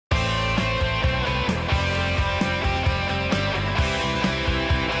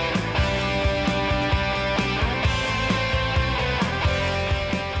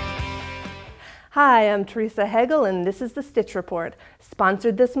Hi, I'm Teresa Hegel, and this is the Stitch Report,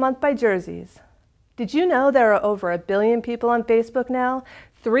 sponsored this month by Jerseys. Did you know there are over 1 billion people on Facebook now,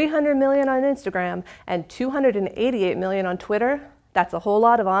 300 million on Instagram, and 288 million on Twitter? That's a whole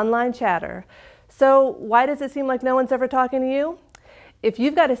lot of online chatter. So why does it seem like no one's ever talking to you? If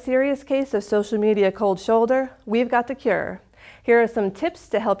you've got a serious case of social media cold shoulder, we've got the cure. Here are some tips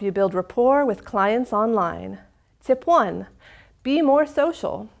to help you build rapport with clients online. Tip 1, be more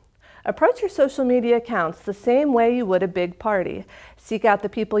social. Approach your social media accounts the same way you would a big party. Seek out the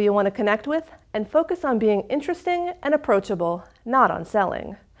people you want to connect with and focus on being interesting and approachable, not on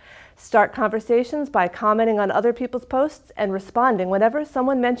selling. Start conversations by commenting on other people's posts and responding whenever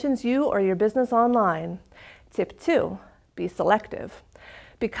someone mentions you or your business online. Tip 2, be selective.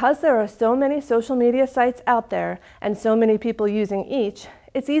 Because there are so many social media sites out there and so many people using each,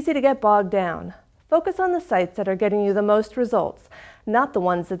 it's easy to get bogged down. Focus on the sites that are getting you the most results, not the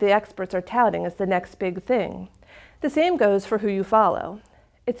ones that the experts are touting as the next big thing. The same goes for who you follow.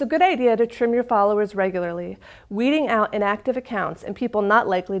 It's a good idea to trim your followers regularly, weeding out inactive accounts and people not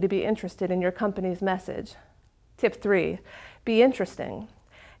likely to be interested in your company's message. Tip 3, be interesting.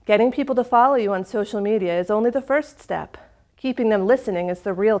 Getting people to follow you on social media is only the first step. Keeping them listening is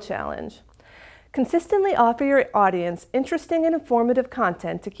the real challenge. Consistently offer your audience interesting and informative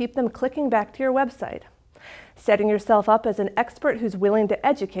content to keep them clicking back to your website. Setting yourself up as an expert who's willing to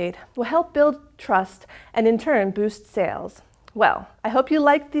educate will help build trust and in turn boost sales. Well, I hope you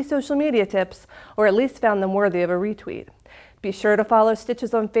liked these social media tips, or at least found them worthy of a retweet. Be sure to follow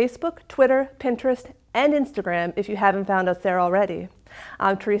Stitches on Facebook, Twitter, Pinterest, and Instagram if you haven't found us there already.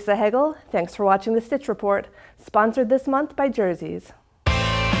 I'm Teresa Hegel. Thanks for watching the Stitch Report, sponsored this month by Jerseys.